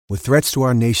With threats to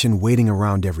our nation waiting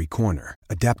around every corner,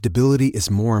 adaptability is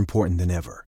more important than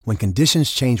ever. When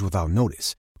conditions change without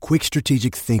notice, quick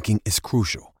strategic thinking is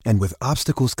crucial. And with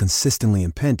obstacles consistently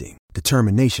impending,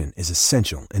 determination is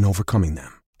essential in overcoming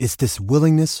them. It's this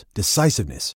willingness,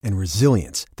 decisiveness, and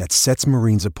resilience that sets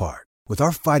Marines apart. With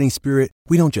our fighting spirit,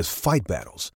 we don't just fight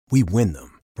battles, we win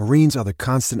them. Marines are the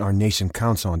constant our nation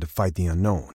counts on to fight the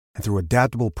unknown. And through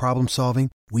adaptable problem solving,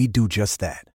 we do just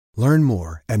that. Learn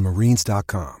more at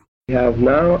marines.com. We have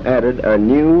now added a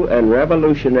new and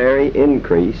revolutionary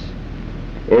increase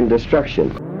in destruction.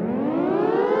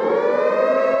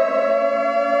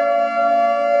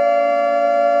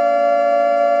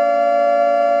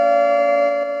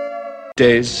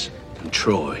 Des and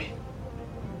Troy.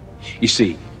 You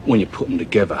see, when you put them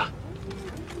together,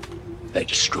 they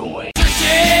destroy.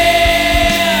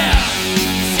 Yeah!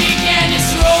 Seek and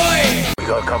destroy! We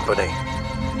got company.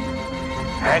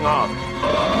 Hang on.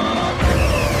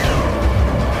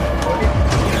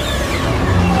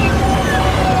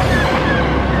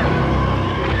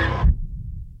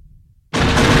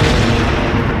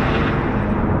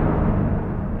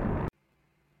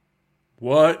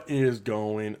 What is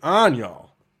going on,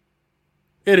 y'all?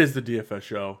 It is the DFS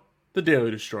show, the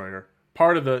Daily Destroyer,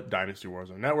 part of the Dynasty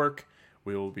Warzone Network.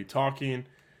 We will be talking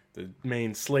the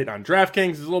main slate on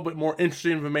DraftKings. Is a little bit more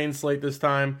interesting of a main slate this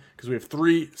time because we have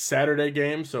 3 Saturday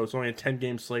games, so it's only a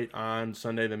 10-game slate on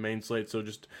Sunday, the main slate. So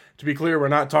just to be clear, we're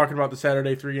not talking about the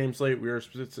Saturday 3-game slate. We are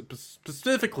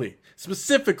specifically,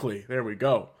 there we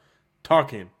go,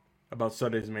 talking about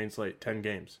Sunday's main slate, 10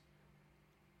 games.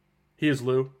 He is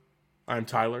Lou. I'm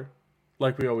Tyler.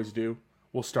 Like we always do,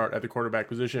 we'll start at the quarterback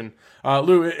position.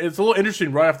 Lou, it's a little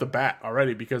interesting right off the bat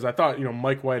already because I thought,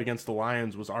 Mike White against the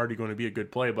Lions was already going to be a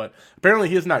good play, but apparently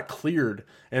he is not cleared,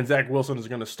 and Zach Wilson is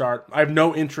going to start. I have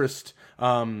no interest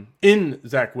in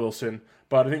Zach Wilson,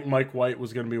 but I think Mike White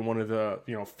was going to be one of the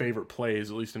favorite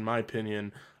plays, at least in my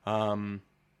opinion. So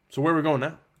where are we going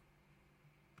now?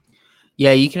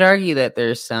 Yeah, you could argue that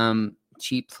there's some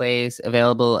cheap plays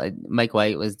available. Mike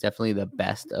White was definitely the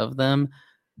best of them.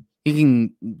 You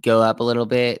can go up a little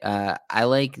bit. I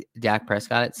like Dak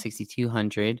Prescott at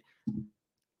 6,200.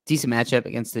 Decent matchup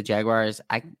against the Jaguars.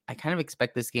 I kind of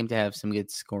expect this game to have some good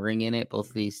scoring in it. Both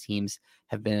of these teams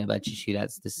have been a bunch of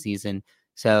shootouts this season.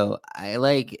 So I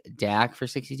like Dak for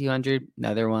 6,200.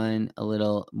 Another one a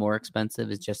little more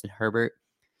expensive is Justin Herbert,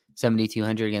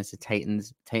 7,200 against the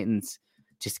Titans. Titans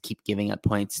just keep giving up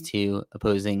points to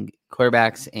opposing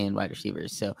quarterbacks and wide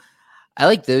receivers. So I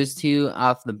like those two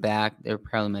off the back. They're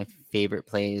probably my favorite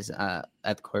plays at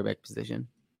the quarterback position.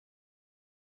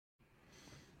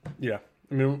 Yeah.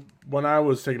 I mean, when I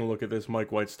was taking a look at this,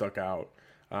 Mike White stuck out.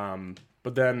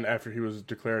 But then after he was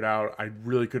declared out, I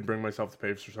really couldn't bring myself to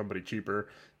pay for somebody cheaper.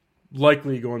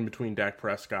 Likely going between Dak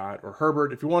Prescott or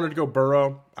Herbert. If you wanted to go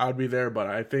Burrow, I'd be there, but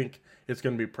I think it's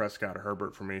going to be Prescott or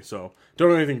Herbert for me. So don't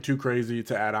do anything too crazy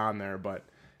to add on there, but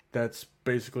that's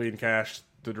basically in cash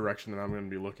the direction that I'm going to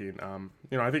be looking.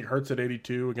 I think Hurts at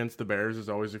 82 against the Bears is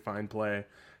always a fine play. I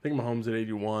think Mahomes at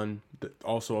 81,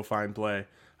 also a fine play.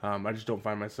 I just don't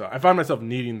find myself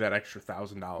needing that extra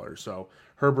 $1,000. So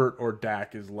Herbert or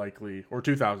Dak is likely, or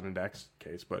 2,000 in Dak's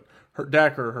case, but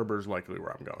Dak or Herbert is likely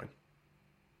where I'm going.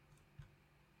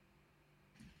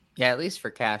 Yeah, at least for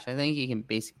cash, I think you can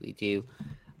basically do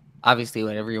obviously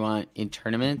whatever you want in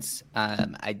tournaments.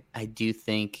 I do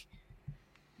think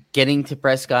getting to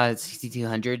Prescott at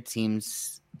 6,200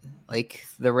 seems like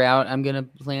the route I'm going to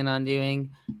plan on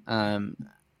doing. I'm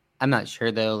not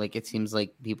sure, though. Like, it seems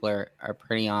like people are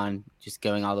pretty on just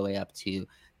going all the way up to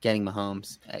getting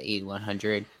Mahomes at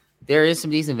 8,100. There is some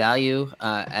decent value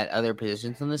at other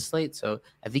positions on this slate, so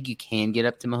I think you can get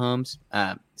up to Mahomes.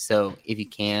 So if you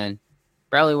can,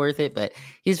 probably worth it. But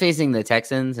he's facing the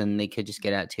Texans, and they could just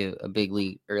get out to a big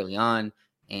lead early on.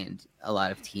 And a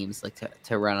lot of teams like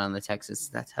to run on the Texans.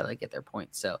 That's how they get their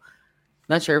points. So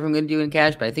not sure if I'm going to do it in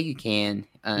cash, but I think you can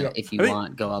if you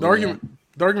want. Go all the way up.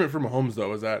 The argument for Mahomes,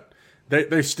 though, is that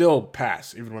they still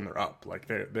pass even when they're up. Like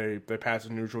they pass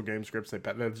in neutral game scripts.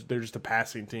 They're just a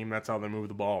passing team. That's how they move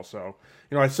the ball. So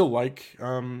I still like.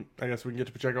 I guess we can get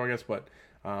to Pacheco. I guess, but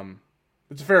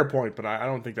it's a fair point. But I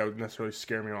don't think that would necessarily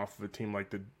scare me off of a team like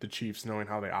the Chiefs, knowing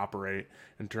how they operate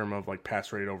in terms of like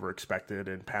pass rate over expected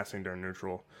and passing during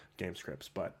neutral game scripts.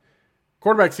 But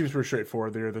quarterback seems pretty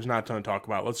straightforward there. There's not a ton to talk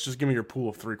about. Let's just give me your pool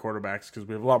of 3 quarterbacks because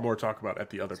we have a lot more to talk about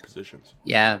at the other positions.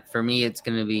 Yeah, for me, it's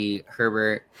going to be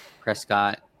Herbert,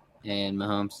 Prescott, and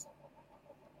Mahomes.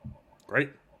 Great.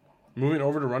 Moving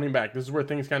over to running back. This is where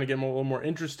things kind of get a little more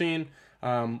interesting.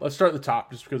 Let's start at the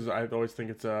top just because I always think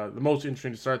it's the most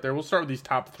interesting to start there. We'll start with these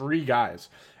top 3 guys.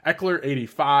 Eckler,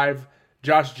 85.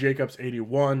 Josh Jacobs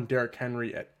 81, Derrick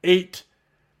Henry at 8.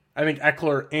 I think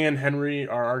Eckler and Henry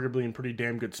are arguably in pretty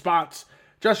damn good spots.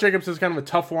 Josh Jacobs is kind of a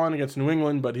tough one against New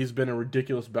England, but he's been a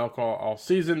ridiculous bell call all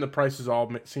season. The prices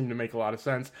all seem to make a lot of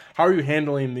sense. How are you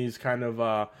handling these kind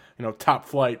of top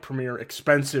flight, premier,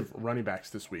 expensive running backs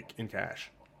this week in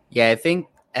cash? Yeah, I think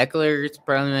Eckler is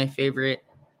probably my favorite.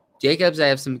 Jacobs, I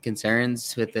have some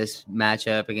concerns with this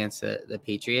matchup against the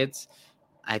Patriots.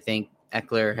 I think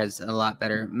Eckler has a lot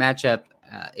better matchup.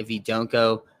 If you don't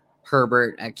go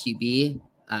Herbert at QB,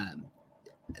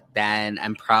 then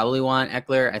I'm probably want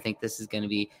Eckler. I think this is going to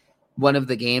be one of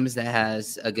the games that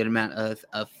has a good amount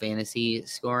of fantasy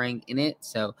scoring in it.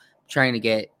 So trying to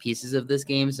get pieces of this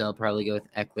game. So I'll probably go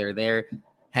with Eckler there.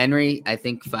 Henry, I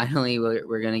think finally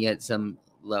we're going to get some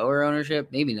lower ownership.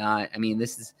 Maybe not. I mean,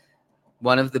 this is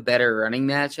one of the better running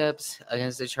matchups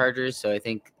against the Chargers. So I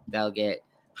think that'll get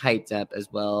hyped up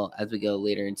as well as we go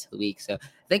later into the week. So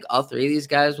I think all three of these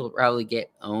guys will probably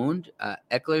get owned.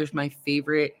 Eckler's my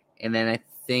favorite. And then I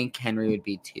think Henry would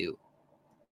be 2.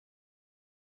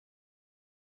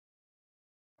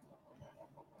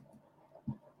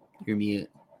 You're mute.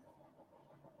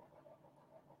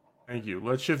 Thank you.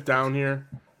 Let's shift down here.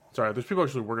 Sorry, there's people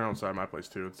actually working outside my place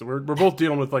too. So we're both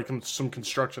dealing with like some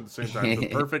construction at the same time. It's the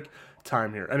perfect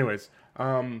time here. Anyways,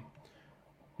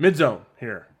 mid zone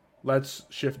here. Let's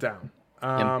shift down.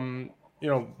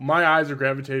 My eyes are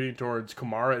gravitating towards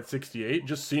Kamara at 68.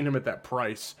 Just seeing him at that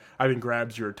price, I think,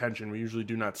 grabs your attention. We usually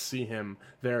do not see him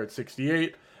there at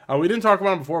 68. We didn't talk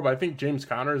about him before, but I think James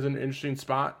Conner is an interesting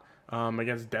spot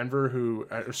against Denver, who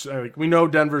we know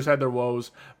Denver's had their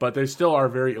woes, but they still are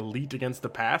very elite against the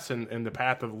pass, and the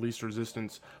path of least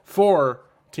resistance for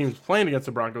teams playing against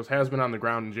the Broncos has been on the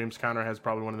ground, and James Conner has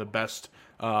probably one of the best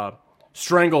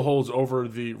strangleholds over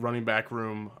the running back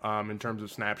room in terms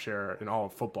of snap share in all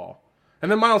of football.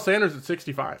 And then Miles Sanders at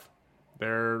 65.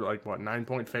 They're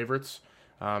 9-point favorites.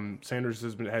 Sanders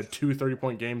has had 2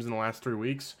 30-point games in the last 3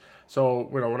 weeks. So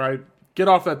when I get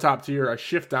off that top tier, I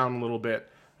shift down a little bit.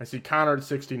 I see Connor at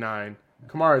 69,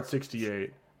 Kamara at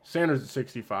 68, Sanders at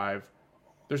 65.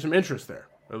 There's some interest there,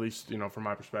 at least from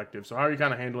my perspective. So how are you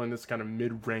kind of handling this kind of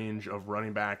mid-range of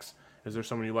running backs? Is there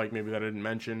someone you like maybe that I didn't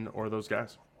mention, or those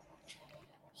guys?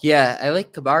 Yeah, I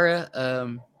like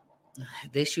Kamara.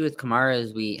 The issue with Kamara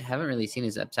is we haven't really seen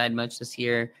his upside much this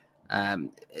year.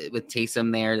 With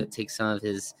Taysom there, that takes some of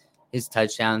his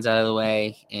touchdowns out of the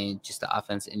way, and just the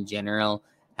offense in general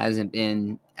hasn't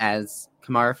been as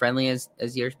Kamara friendly as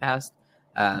years past.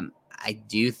 I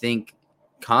do think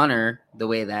Connor, the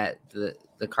way that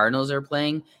the Cardinals are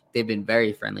playing, they've been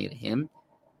very friendly to him.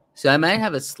 So I might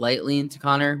have a slight lean to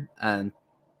Connor. I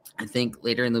think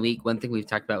later in the week, one thing we've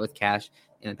talked about with Cash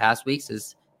in the past weeks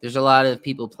is there's a lot of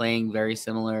people playing very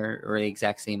similar or the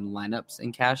exact same lineups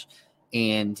in Cash.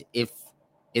 And if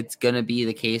it's going to be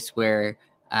the case where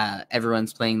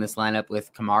everyone's playing this lineup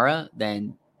with Kamara,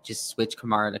 then just switch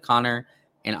Kamara to Connor,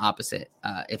 and opposite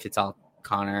if it's all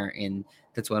Connor, and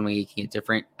that's one way you can get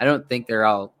different. I don't think they're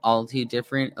all too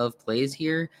different of plays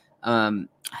here. I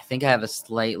think I have a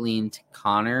slight lean to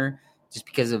Connor just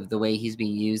because of the way he's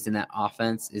being used in that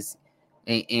offense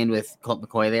and with Colt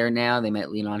McCoy there now, they might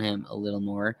lean on him a little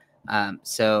more.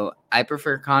 So I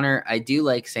prefer Connor. I do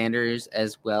like Sanders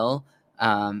as well.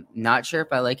 Not sure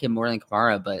if I like him more than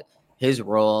Kamara, but his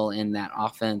role in that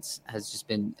offense has just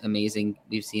been amazing.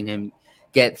 We've seen him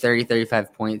get 30,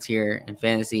 35 points here in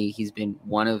fantasy. He's been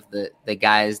one of the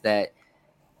guys that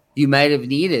you might have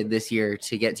needed this year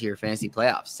to get to your fantasy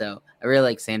playoffs. So I really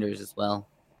like Sanders as well.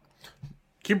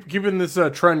 Keeping this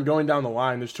trend going down the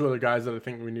line, there's 2 other guys that I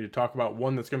think we need to talk about.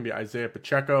 One that's going to be Isaiah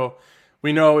Pacheco.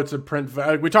 We know it's a print.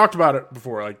 We talked about it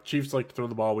before. Chiefs like to throw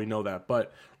the ball. We know that.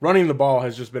 But running the ball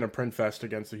has just been a print fest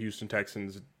against the Houston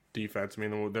Texans defense. I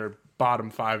mean, they're bottom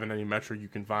 5 in any metric you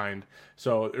can find.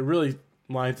 So it really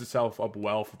lines itself up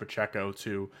well for Pacheco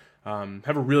to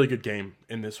have a really good game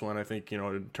in this one. I think,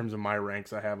 in terms of my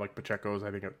ranks, I have Pacheco's, I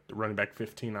think, a running back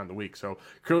 15 on the week. So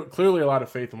clearly a lot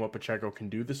of faith in what Pacheco can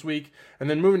do this week. And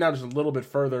then moving down just a little bit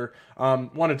further,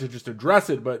 wanted to just address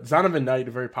it, but Zonovan Knight,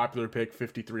 a very popular pick,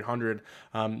 5,300.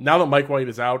 Now that Mike White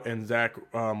is out and Zach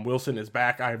Wilson is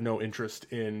back, I have no interest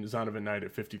in Zonovan Knight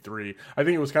at 53. I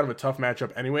think it was kind of a tough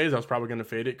matchup anyways. I was probably going to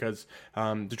fade it because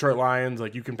Detroit Lions,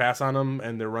 you can pass on them,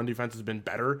 and their run defense has been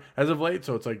better as of late.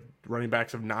 So it's running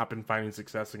backs have not been finding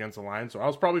success against the Lions. So I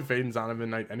was probably fading Zonovan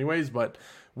Knight anyways, but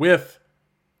with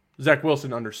Zach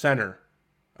Wilson under center,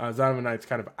 Zonovan Knight's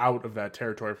kind of out of that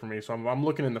territory for me. So I'm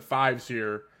looking in the 5s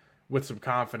here with some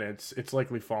confidence. It's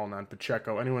likely falling on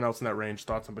Pacheco. Anyone else in that range?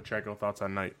 Thoughts on Pacheco? Thoughts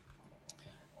on Knight?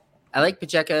 I like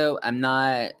Pacheco. I'm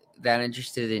not that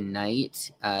interested in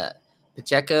Knight.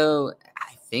 Pacheco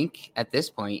think at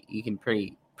this point you can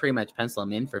pretty much pencil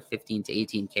him in for 15 to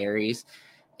 18 carries.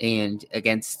 And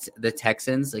against the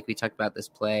Texans, like we talked about this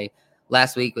play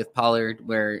last week with Pollard,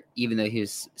 where even though he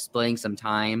was splitting some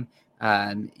time,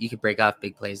 you could break off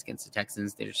big plays against the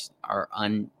Texans. They just are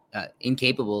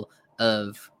incapable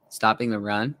of stopping the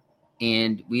run.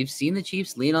 And we've seen the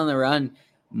Chiefs lean on the run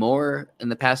more in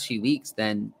the past few weeks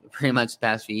than pretty much the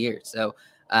past few years. So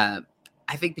I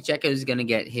think Pacheco is going to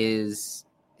get his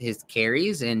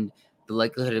carries, and the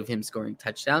likelihood of him scoring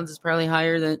touchdowns is probably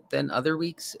higher than other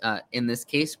weeks in this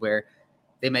case, where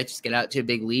they might just get out to a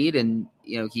big lead and,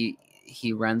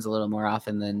 he runs a little more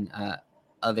often than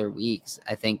other weeks.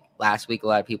 I think last week a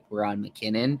lot of people were on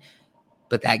McKinnon,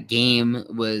 but that game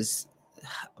was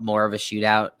more of a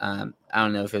shootout. I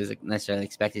don't know if it was necessarily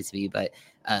expected to be, but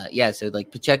so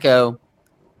like Pacheco,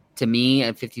 to me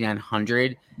at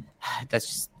 5,900,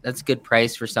 that's a good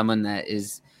price for someone that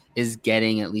is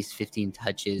getting at least 15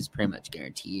 touches pretty much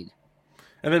guaranteed.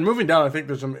 And then moving down, I think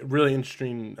there's a really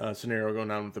interesting scenario going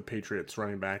on with the Patriots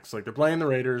running backs. Like, they're playing the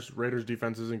Raiders. Raiders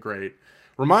defense isn't great.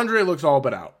 Ramondre looks all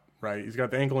but out, right? He's got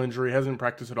the ankle injury, hasn't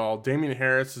practiced at all. Damian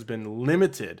Harris has been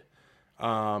limited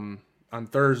on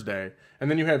Thursday. And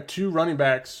then you have two running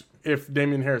backs, if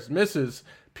Damian Harris misses,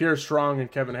 Pierre Strong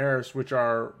and Kevin Harris, which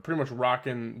are pretty much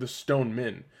rocking the Stone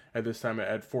Min at this time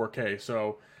at 4K.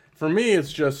 So for me,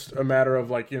 it's just a matter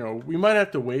of we might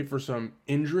have to wait for some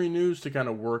injury news to kind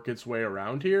of work its way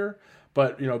around here.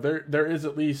 But, there is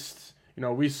at least,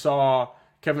 we saw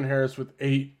Kevin Harris with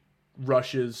 8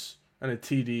 rushes and a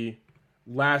TD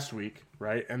last week,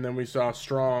 right? And then we saw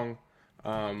Strong,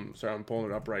 sorry, I'm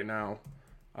pulling it up right now.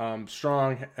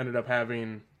 Strong ended up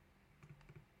having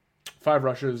 5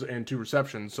 rushes and 2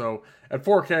 receptions. So at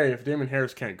 4K, if Damian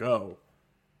Harris can't go,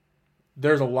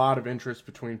 there's a lot of interest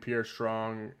between Pierre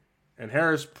Strong and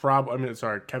Harris.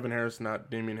 Kevin Harris,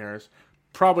 not Damian Harris.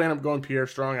 Probably end up going Pierre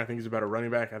Strong. I think he's a better running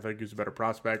back. I think he's a better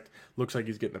prospect. Looks like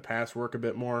he's getting the pass work a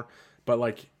bit more.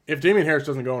 But if Damian Harris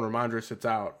doesn't go and Ramondre sits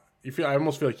out, I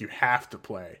almost feel like you have to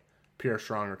play Pierre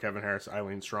Strong or Kevin Harris,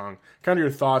 Eileen Strong. Kind of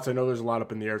your thoughts. I know there's a lot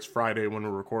up in the air. It's Friday when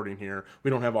we're recording here. We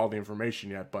don't have all the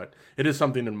information yet, but it is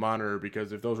something to monitor,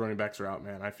 because if those running backs are out,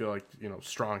 man, I feel like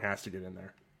Strong has to get in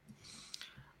there.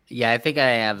 Yeah, I think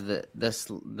I have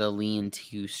the lean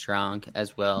to Strong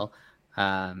as well.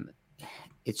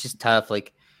 It's just tough.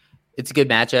 It's a good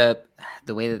matchup.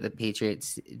 The way that the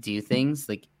Patriots do things,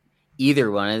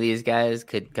 either one of these guys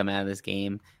could come out of this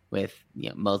game with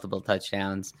multiple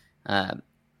touchdowns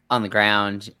on the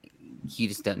ground. You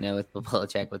just don't know with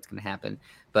Belichick what's going to happen.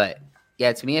 But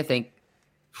yeah, to me, I think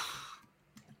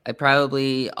I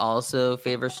probably also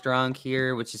favor Strong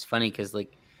here, which is funny because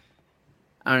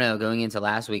I don't know, going into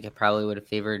last week, I probably would have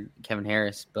favored Kevin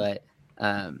Harris, but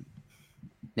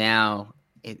now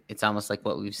it's almost like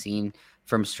what we've seen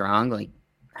from Strong.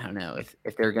 I don't know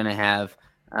if they're going to have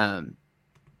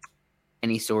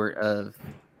any sort of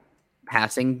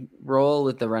passing role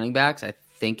with the running backs. I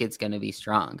think it's going to be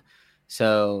Strong.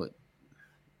 So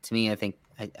to me, I think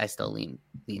I still lean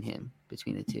him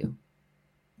between the two.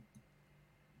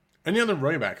 Any other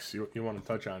running backs you want to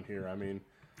touch on here?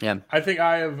 Yeah, I think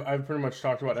I've pretty much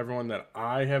talked about everyone that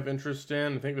I have interest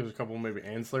in. I think there's a couple maybe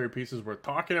ancillary pieces worth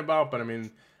talking about, but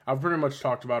I've pretty much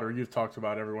talked about, or you've talked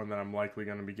about everyone that I'm likely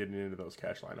going to be getting into those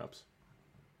cash lineups.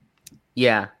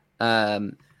 Yeah. I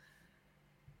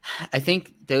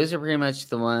think those are pretty much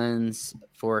the ones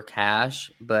for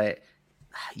cash, but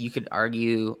you could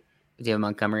argue David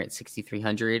Montgomery at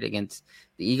 6,300 against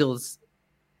the Eagles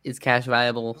is cash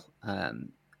viable.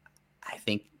 I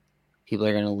think people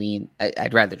are going to lean.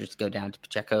 I'd rather just go down to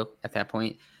Pacheco at that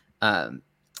point.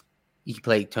 You can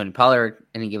play Tony Pollard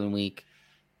any given week.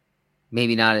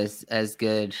 Maybe not as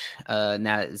good now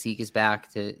that Zeke is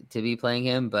back to be playing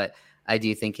him, but I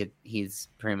do think he's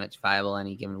pretty much viable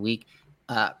any given week.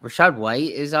 Rashad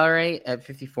White is all right at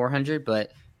 5,400,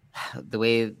 but the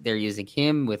way they're using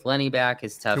him with Lenny back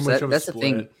is tough. So that's the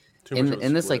thing.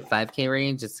 In this 5K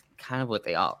range, it's kind of what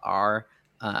they all are.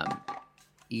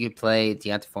 You could play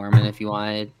Deonta Foreman if you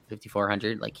wanted,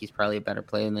 5,400. He's probably a better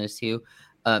play than those two.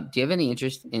 Do you have any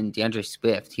interest in DeAndre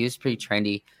Swift? He was pretty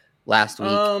trendy last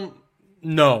week.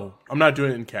 No, I'm not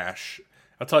doing it in cash.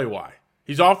 I'll tell you why.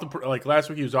 He's off last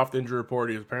week he was off the injury report.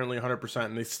 He was apparently 100%,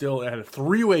 and they still had a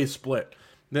 3-way split.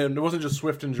 Then it wasn't just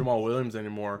Swift and Jamal Williams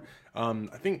anymore.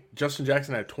 I think Justin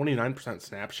Jackson had 29%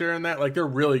 snap share in that. They're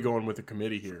really going with the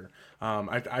committee here.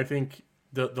 I think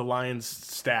the Lions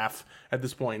staff at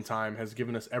this point in time has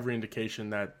given us every indication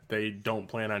that they don't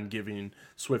plan on giving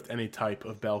Swift any type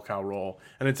of bell cow role.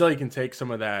 And until he can take some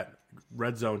of that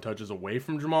red zone touches away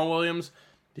from Jamal Williams,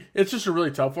 It's just a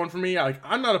really tough one for me.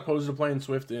 I'm not opposed to playing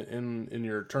Swift in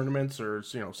your tournaments or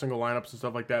single lineups and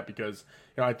stuff like that because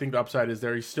I think the upside is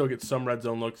there. He still gets some red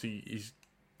zone looks. He's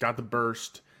got the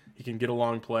burst. He can get a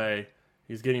long play.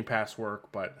 He's getting pass work,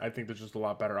 but I think there's just a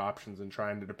lot better options than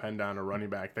trying to depend on a running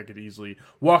back that could easily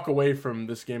walk away from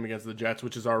this game against the Jets,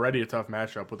 which is already a tough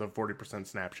matchup with a 40%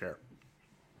 snap share.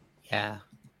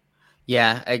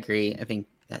 Yeah, I agree. I think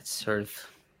that's sort of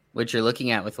what you're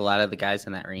looking at with a lot of the guys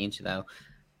in that range, though.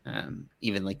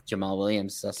 Even like Jamal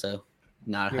Williams is also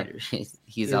not 100.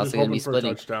 He's also going to be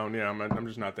splitting. Touchdown. Yeah, I'm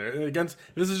just not there. This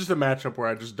is just a matchup where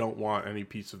I just don't want any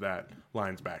piece of that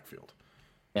Lions backfield.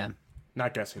 Yeah.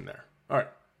 Not guessing there. All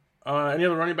right. Any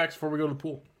other running backs before we go to the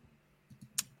pool?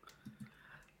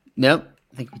 Nope.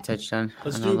 I think we touched on.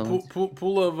 Let's do a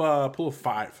pool of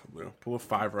 5. Pool of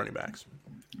 5 running backs.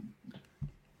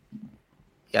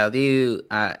 Yeah, I'll do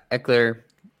Eckler,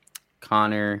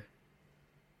 Connor,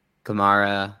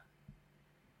 Kamara,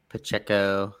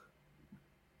 Pacheco,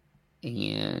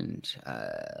 and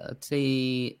let's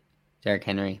say Derrick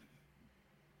Henry.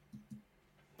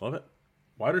 Love it.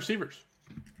 Wide receivers.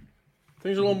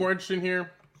 Things are a little more interesting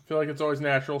here. I feel like it's always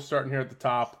natural starting here at the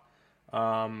top.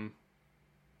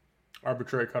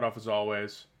 Arbitrary cutoff as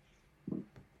always.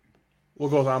 We'll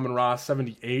go with Amon-Ra,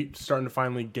 78, starting to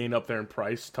finally gain up there in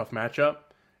price. Tough matchup.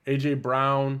 A.J.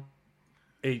 Brown,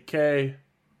 8K.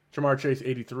 Jamar Chase,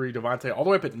 83. Devontae, all the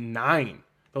way up at 9.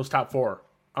 Those top 4.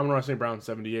 Amon-Ra St. Brown,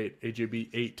 78. AJB,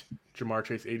 8. Jamar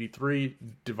Chase, 83.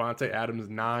 Devontae Adams,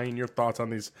 9. Your thoughts on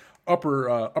these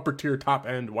upper tier, top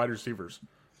end wide receivers?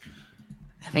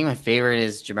 I think my favorite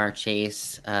is Jamar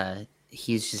Chase.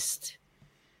 He's just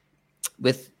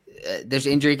with there's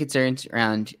injury concerns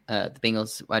around the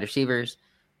Bengals wide receivers.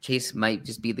 Chase might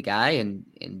just be the guy,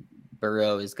 and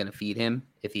Burrow is going to feed him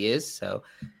if he is. So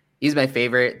he's my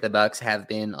favorite. The Bucs have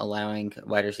been allowing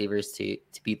wide receivers to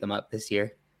beat them up this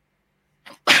year.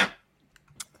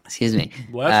 Excuse me.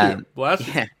 Bless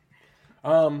you.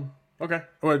 Yeah. Okay.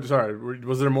 Wait, sorry.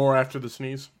 Was there more after the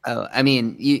sneeze? Oh, I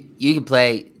mean, you can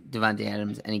play Devontae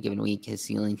Adams any given week. His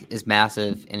ceiling is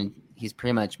massive, and he's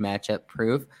pretty much matchup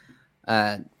proof.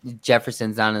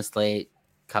 Jefferson's not on the slate.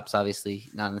 Kupp's obviously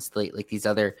not on the slate. Like these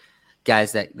other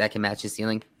guys that can match his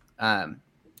ceiling.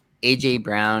 AJ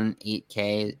Brown,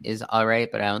 8K is all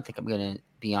right, but I don't think I'm going to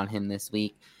be on him this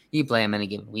week. You play him any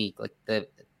given week. Like the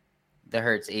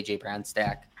Hurts AJ Brown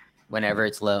stack, whenever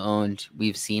it's low owned,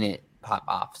 we've seen it pop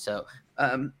off. So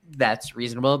that's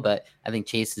reasonable, but I think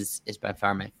Chase is by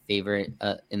far my favorite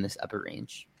in this upper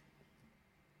range.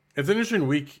 It's an interesting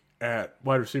week at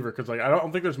wide receiver because I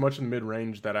don't think there's much in the mid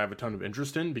range that I have a ton of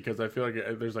interest in because I feel like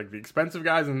there's the expensive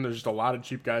guys and there's just a lot of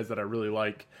cheap guys that I really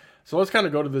like. So let's kind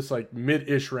of go to this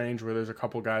mid-ish range where there's a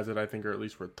couple guys that I think are at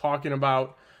least worth talking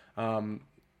about.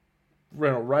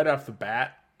 Right off the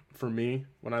bat for me,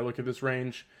 when I look at this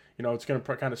range, it's going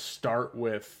to kind of start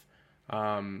with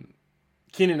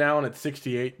Keenan Allen at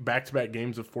 68, back-to-back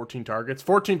games of 14 targets.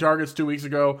 14 targets 2 weeks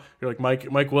ago. You're like,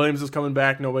 Mike Williams is coming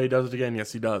back. No way he does it again.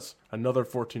 Yes, he does. Another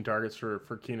 14 targets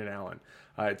for Keenan Allen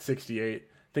at 68.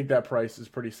 I think that price is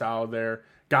pretty solid there.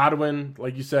 Godwin,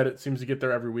 like you said, it seems to get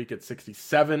there every week at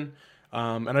 67.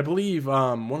 And I believe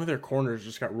one of their corners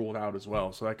just got ruled out as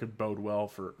well, so that could bode well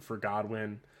for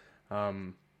Godwin.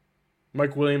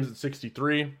 Mike Williams at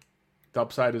 63. The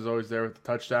upside is always there with the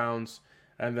touchdowns.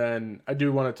 And then I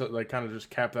do want to kind of just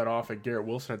cap that off at Garrett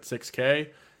Wilson at 6K.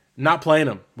 Not playing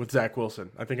him with Zach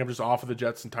Wilson. I think I'm just off of the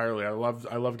Jets entirely. I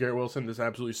love Garrett Wilson. This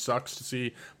absolutely sucks to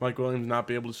see Mike Williams not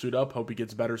be able to suit up. Hope he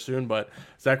gets better soon. But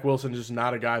Zach Wilson is just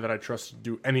not a guy that I trust to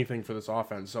do anything for this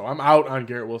offense. So I'm out on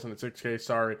Garrett Wilson at 6K.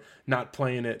 Sorry, not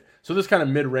playing it. So this kind of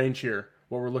mid-range here,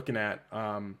 what we're looking at,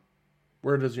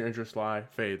 where does your interest lie?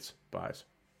 Fades, buys.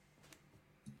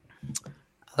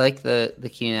 I like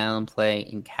the Keenan Allen play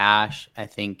in cash. I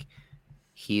think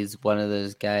he's one of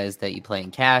those guys that you play in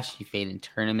cash, you fade in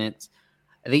tournaments.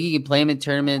 I think you can play him in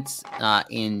tournaments,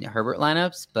 in Herbert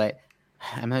lineups, but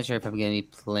I'm not sure if I'm going to be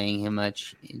playing him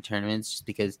much in tournaments just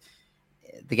because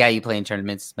the guy you play in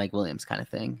tournaments is Mike Williams kind of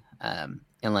thing,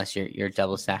 unless you're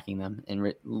double stacking them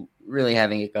and really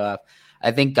having it go off.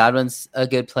 I think Godwin's a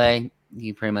good play.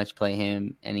 You pretty much play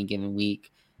him any given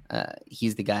week.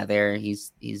 He's the guy there.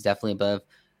 He's definitely above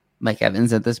Mike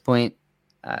Evans at this point.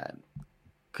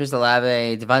 Chris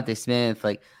Olave, Devontae Smith,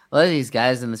 a lot of these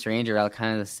guys in this range are all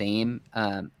kind of the same.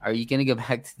 Are you going to go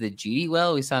back to the Judy?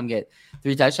 Well, we saw him get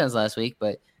 3 touchdowns last week,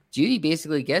 but Judy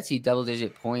basically gets you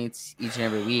double-digit points each and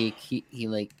every week. He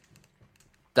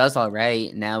does all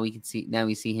right. Now we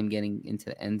see him getting into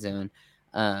the end zone.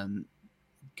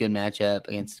 Good matchup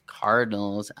against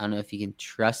Cardinals. I don't know if you can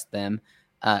trust them.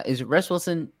 Is Russ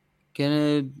Wilson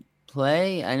gonna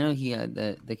play. I know he had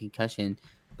the concussion,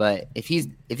 but if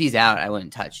he's out, I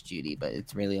wouldn't touch Judy. But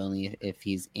it's really only if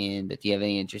he's in. But do you have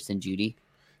any interest in Judy?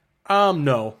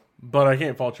 No, but I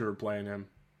can't fault you for playing him.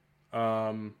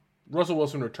 Russell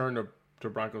Wilson returned to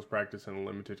Broncos practice in a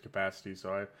limited capacity,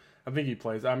 so I think he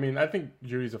plays. I mean, I think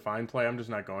Judy's a fine play. I'm just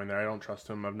not going there. I don't trust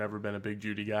him. I've never been a big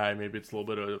Judy guy. Maybe it's a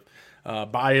little bit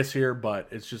of bias here, but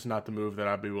it's just not the move that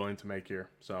I'd be willing to make here.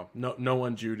 So no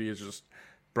one Judy is just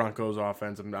Broncos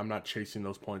offense. I'm not chasing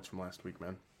those points from last week,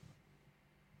 man.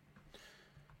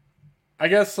 I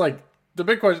guess like the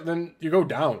big question, then you go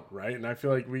down, right? And I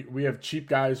feel like we have cheap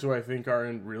guys who I think are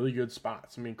in really good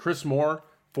spots. I mean, Chris Moore,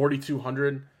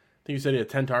 4,200. I think you said he had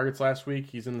 10 targets last week.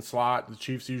 He's in the slot. The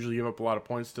Chiefs usually give up a lot of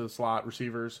points to the slot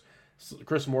receivers.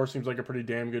 Chris Moore seems like a pretty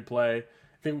damn good play.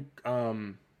 I think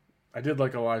I did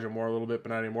like Elijah Moore a little bit, but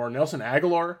not anymore. Nelson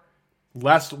Aguilar,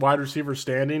 last wide receiver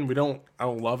standing. I don't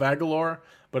love Aguilar,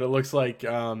 but it looks like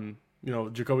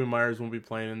Jacoby Myers won't be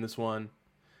playing in this one.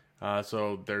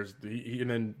 So there's and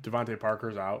then Devontae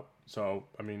Parker's out. So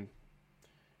I mean,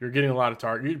 you're getting a lot of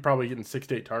targets. You're probably getting 6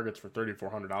 to 8 targets for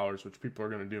 $3,400, which people are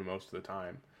going to do most of the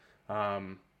time. I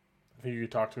think you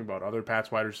could talk to me about other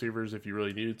Pats wide receivers if you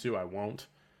really needed to. I won't.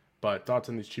 But thoughts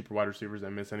on these cheaper wide receivers? I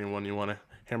miss anyone you want to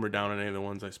hammer down on any of the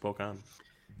ones I spoke on?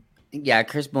 Yeah,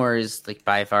 Chris Moore is like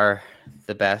by far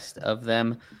the best of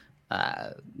them.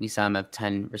 We saw him have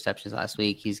 10 receptions last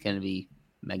week. He's going to be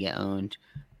mega owned,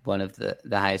 one of the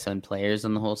highest owned players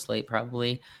on the whole slate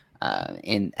probably.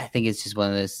 And I think it's just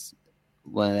one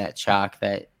of that chalk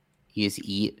that you just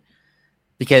eat,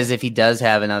 because if he does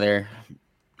have another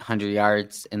 100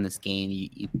 yards in this game,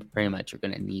 you pretty much are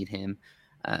going to need him.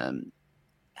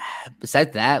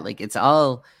 Besides that, like it's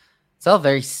all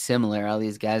very similar. All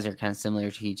these guys are kind of similar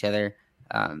to each other.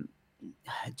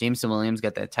 Jameson Williams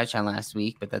got that touchdown last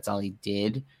week, but that's all he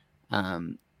did.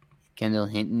 Kendall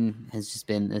Hinton has just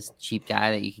been this cheap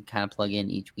guy that you can kind of plug in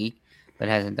each week, but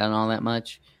hasn't done all that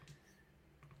much.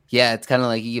 Yeah, it's kind of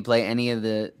like you could play any of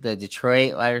the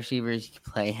Detroit wide receivers. You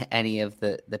could play any of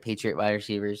the Patriot wide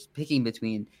receivers. Picking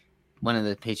between one of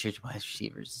the Patriots wide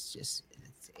receivers is just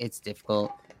it's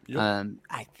difficult. Yep.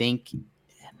 I think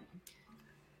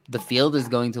the field is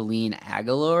going to lean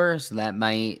Aguilar, so that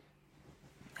might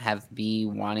have me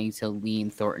wanting to lean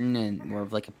Thornton and more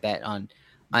of like a bet on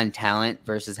talent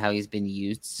versus how he's been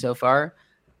used so far.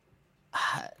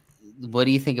 What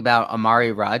do you think about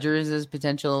Amari Rodgers'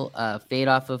 potential fade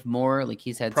off of Moore? Like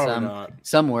he's had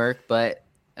some work, but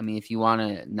I mean, if you want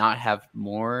to not have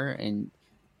Moore, and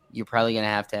you're probably going to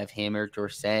have him or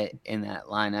Dorsett in that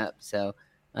lineup. So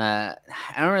I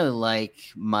don't really like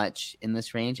much in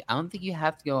this range. I don't think you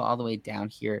have to go all the way down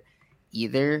here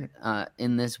either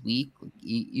in this week.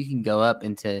 You can go up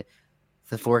into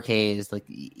the 4Ks. Like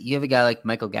you have a guy like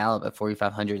Michael Gallup at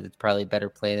 4,500 that's probably a better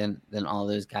play than all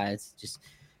those guys. Just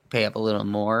pay up a little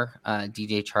more.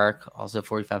 DJ Chark, also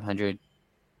 4,500,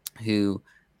 who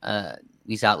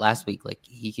we saw last week. Like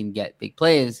he can get big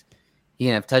plays. He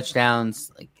can have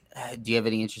touchdowns. Like, do you have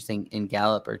any interest in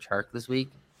Gallup or Chark this week?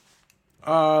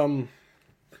 Chark,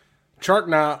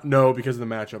 no, because the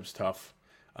matchup's tough.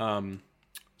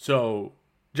 So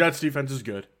Jets defense is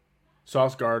good.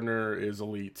 Sauce Gardner is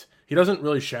elite. He doesn't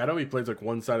really shadow. He plays like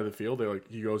one side of the field.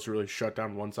 He goes to really shut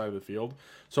down one side of the field.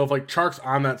 So if like Chark's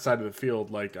on that side of the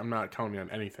field, like I'm not counting on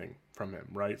anything from him,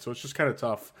 right? So it's just kind of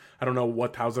tough. I don't know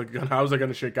how's that going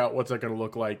to shake out. What's that going to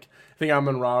look like? I think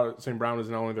Amon St. Brown is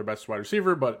not only their best wide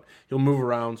receiver, but he'll move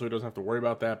around, so he doesn't have to worry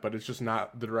about that. But it's just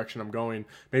not the direction I'm going.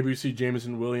 Maybe we see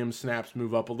Jameson Williams snaps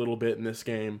move up a little bit in this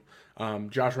game.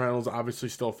 Josh Reynolds obviously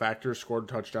still a factor. Scored a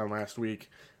touchdown last week.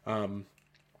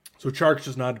 So Chark's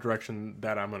just not a direction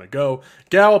that I'm going to go.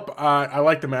 Gallup, I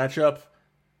like the matchup,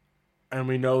 and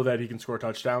we know that he can score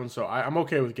touchdowns, so I'm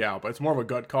okay with Gallup. It's more of a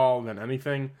gut call than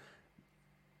anything.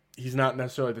 He's not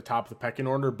necessarily at the top of the pecking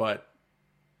order, but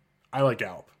I like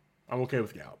Gallup. I'm okay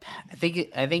with Gallup. I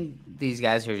think these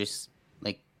guys are just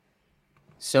like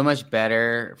so much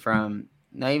better from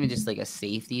not even just like a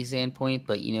safety standpoint,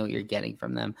 but you know what you're getting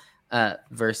from them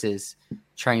versus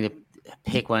trying to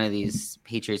pick one of these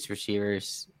Patriots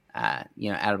receivers out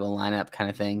of the lineup kind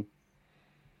of thing.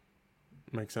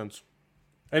 Makes sense.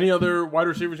 Any other wide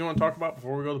receivers you want to talk about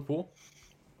before we go to the pool?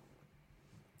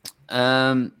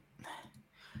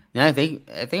 No, I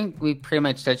think we pretty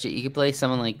much touched it. You could play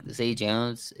someone like Zay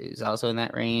Jones, who's also in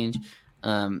that range.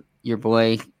 Your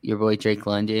boy Drake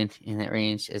London in that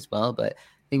range as well. But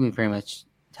I think we pretty much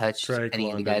touched any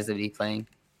of the guys that would be playing.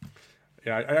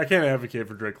 Yeah, I can't advocate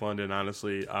for Drake London,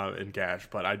 honestly, in cash,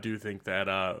 but I do think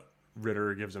that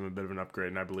Ritter gives him a bit of an upgrade,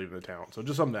 and I believe in the talent. So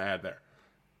just something to add there.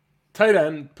 Tight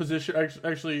end position,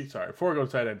 actually, sorry, before we go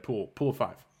to tight end, pool of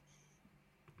 5.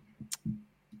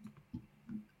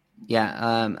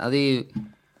 I'll do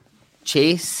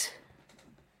Chase,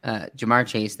 Jamar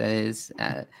Chase, that is,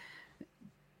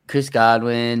 Chris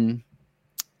Godwin.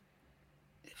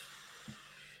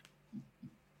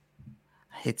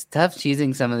 It's tough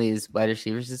choosing some of these wide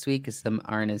receivers this week because some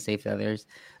aren't as safe as others.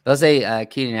 But I'll say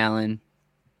Keenan Allen,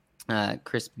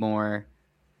 Chris Moore,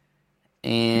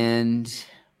 and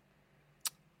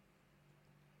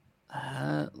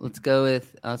let's go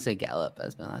with, I'll say Gallup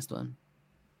as my last one.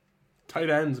 Tight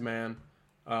ends, man.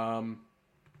 I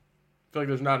feel like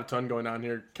there's not a ton going on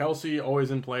here. Kelsey,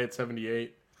 always in play at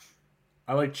 78.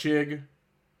 I like Chig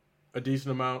a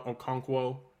decent amount.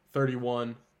 Okonkwo,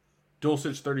 31.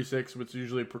 Dulcich, 36, which is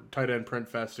usually tight end print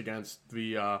fest against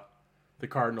the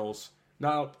Cardinals.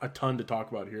 Not a ton to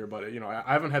talk about here, but I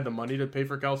haven't had the money to pay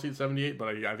for Kelsey at 78,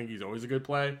 but I think he's always a good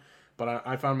play. But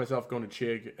I found myself going to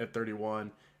Chig at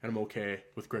 31, and I'm okay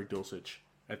with Greg Dulcich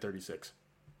at 36.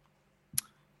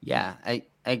 Yeah, I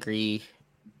agree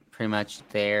pretty much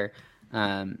there.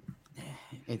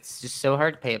 It's just so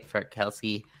hard to pay up for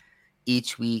Kelsey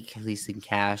each week, at least in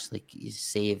cash. Like, you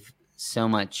save so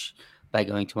much by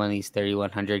going to one of these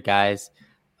 3,100 guys.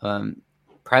 Probably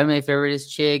my favorite is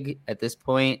Chig at this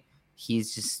point. He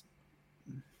has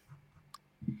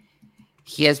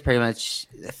pretty much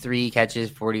 3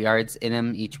 catches, 40 yards in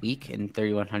him each week in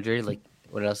 3,100. Like,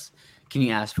 what else can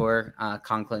you ask for?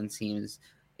 Conklin seems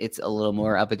it's a little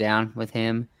more up and down with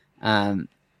him.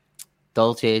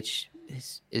 Dulcich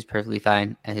is perfectly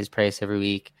fine at his price every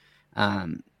week.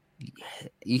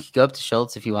 You could go up to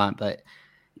Schultz if you want, but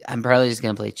I'm probably just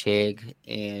going to play Chig,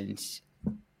 and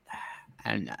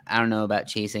I don't know about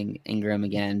chasing Ingram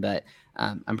again, but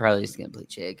I'm probably just going to play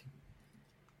Chig.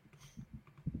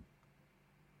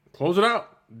 Close it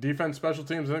out. Defense, special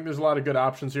teams. I think there's a lot of good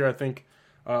options here. I think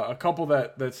a couple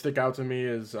that stick out to me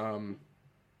is I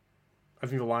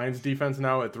think the Lions defense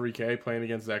now at 3K playing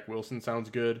against Zach Wilson sounds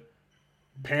good.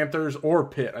 Panthers or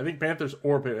Pitt. I think Panthers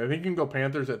or Pitt. I think you can go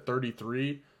Panthers at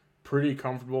 33. Pretty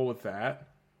comfortable with that.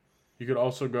 You could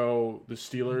also go the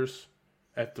Steelers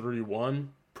at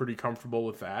 31. Pretty comfortable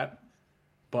with that.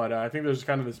 But I think there's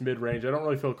kind of this mid-range. I don't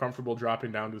really feel comfortable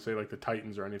dropping down to, say, like the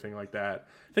Titans or anything like that.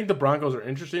 I think the Broncos are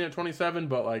interesting at 27,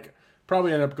 but like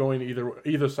probably end up going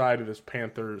either side of this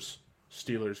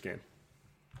Panthers-Steelers game.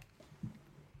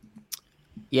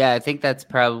 Yeah, I think that's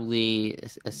probably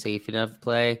a safe enough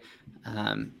play.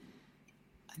 I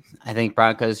think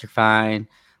Broncos are fine.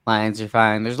 Lions are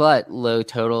fine. There's a lot low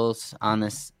totals on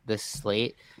this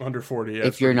slate. Under 40, yeah.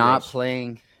 If you're not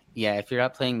playing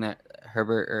that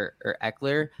Herbert or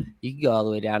Eckler, you can go all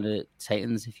the way down to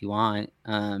Titans if you want.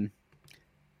 I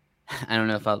don't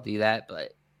know if I'll do that,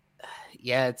 but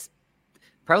yeah, it's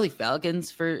probably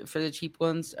Falcons for the cheap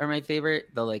ones are my favorite.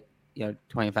 The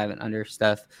 25 and under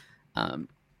stuff.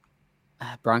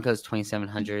 Broncos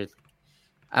 2,700.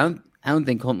 I don't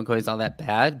think Colt McCoy is all that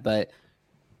bad, but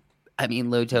I mean,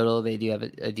 low total. They do have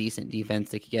a decent defense.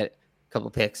 They could get a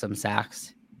couple picks, some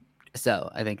sacks, so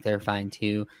I think they're fine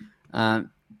too.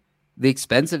 The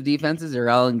expensive defenses are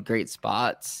all in great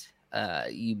spots.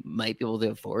 You might be able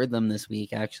to afford them this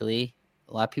week. Actually,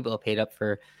 a lot of people have paid up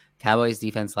for Cowboys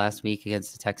defense last week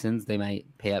against the Texans. They might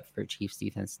pay up for Chiefs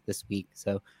defense this week.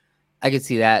 So I could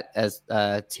see that as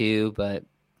too, but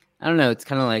I don't know. It's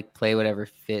kind of like play whatever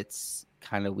fits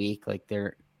kind of week. Like,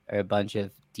 there are a bunch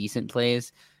of decent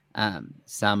plays.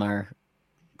 Some are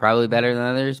probably better than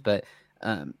others, but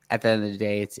at the end of the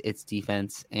day, it's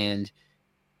defense, and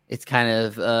it's kind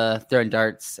of throwing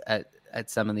darts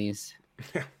at some of these.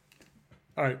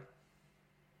 All right.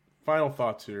 Final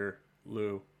thoughts here,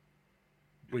 Lou.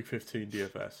 Week 15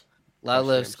 DFS. A lot of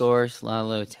low scores, a lot of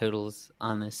low totals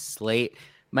on this slate.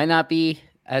 Might not be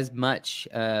as much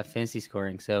fantasy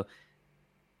scoring, so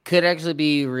could actually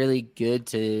be really good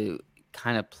to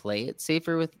kind of play it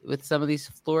safer with some of these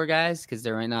floor guys, because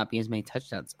there might not be as many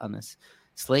touchdowns on this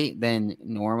slate than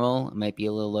normal. It might be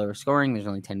a little lower scoring. There's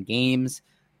only 10 games.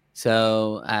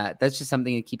 So that's just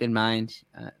something to keep in mind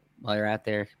while you're out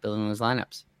there building those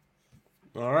lineups.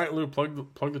 All right, Lou, plug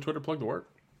the Twitter, plug the work.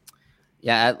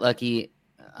 Yeah, at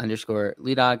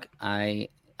Lucky_LouDog. I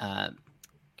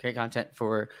create content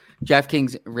for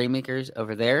DraftKings Rainmakers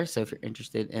over there. So if you're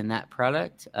interested in that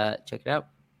product, check it out.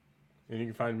 And you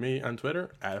can find me on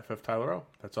Twitter at FFTylerO.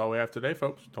 That's all we have today,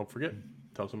 folks. Don't forget,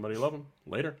 tell somebody you love them.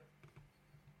 Later.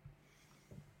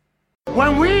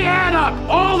 When we add up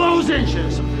all those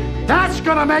inches, that's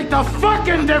gonna make the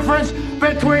fucking difference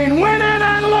between winning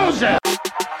and losing.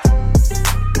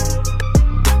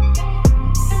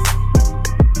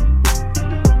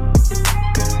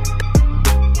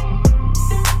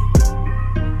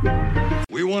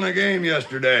 We won a game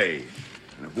yesterday.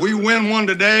 If we win one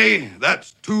today,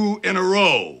 that's 2 in a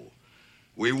row.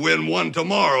 We win one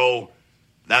tomorrow,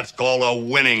 that's called a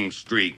winning streak.